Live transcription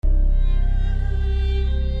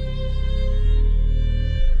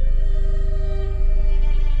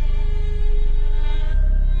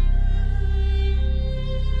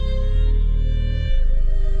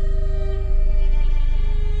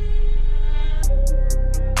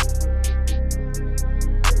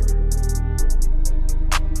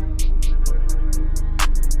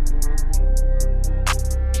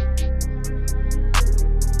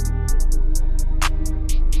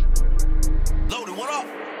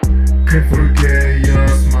Can't forget your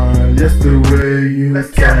smile, yes the way you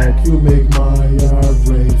talk. You make my heart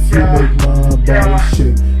race, you make my body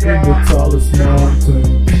shake. In the tallest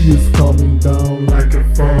mountain, tears coming down like a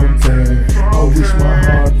fountain. I wish my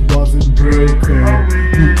heart wasn't breaking.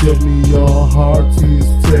 You give me your heart is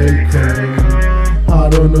taken. I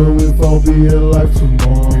don't know if I'll be alive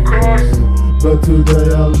tomorrow, but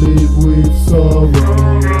today I live with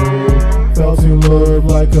sorrow. Felt in love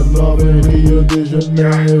like a novel in Rio de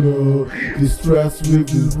Janeiro. Distressed with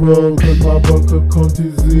this road, cause my bank account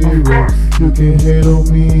is zero. You can hate on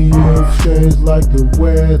me, you've changed like the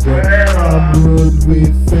weather. I'm rude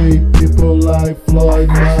with fake people like Floyd,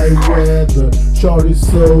 Mayweather. Shawty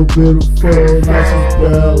so beautiful, now she's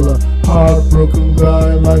Bella Heartbroken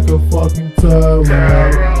guy like a fucking terror.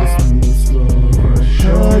 Kiss me slow,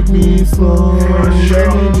 hug me slow, let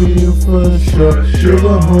me be you for sure. You're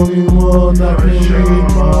the only one that can read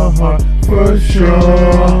my heart for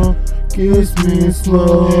sure. Kiss me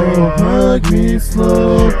slow, hug me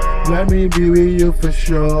slow, let me be with you for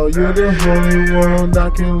sure. You're the only one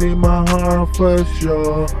that can leave my heart for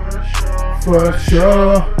sure. For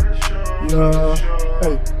sure, yeah.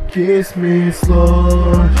 Hey, kiss me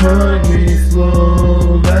slow, hug me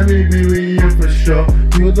slow, let me be with you for sure.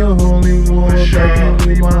 You're the only one that can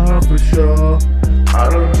leave my heart for sure. I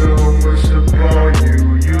don't know much about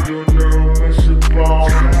you, you don't know much about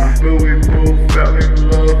me, but we both fell in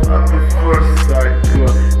love at the first sight.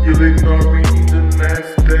 But you'll ignore me the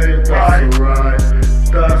next day, that's alright,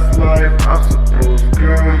 that's life, I suppose.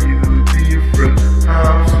 Girl, you different,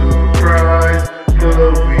 I'm surprised, but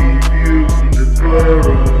with you in the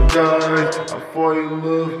paradise. I thought you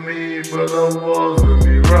loved me, but I wasn't.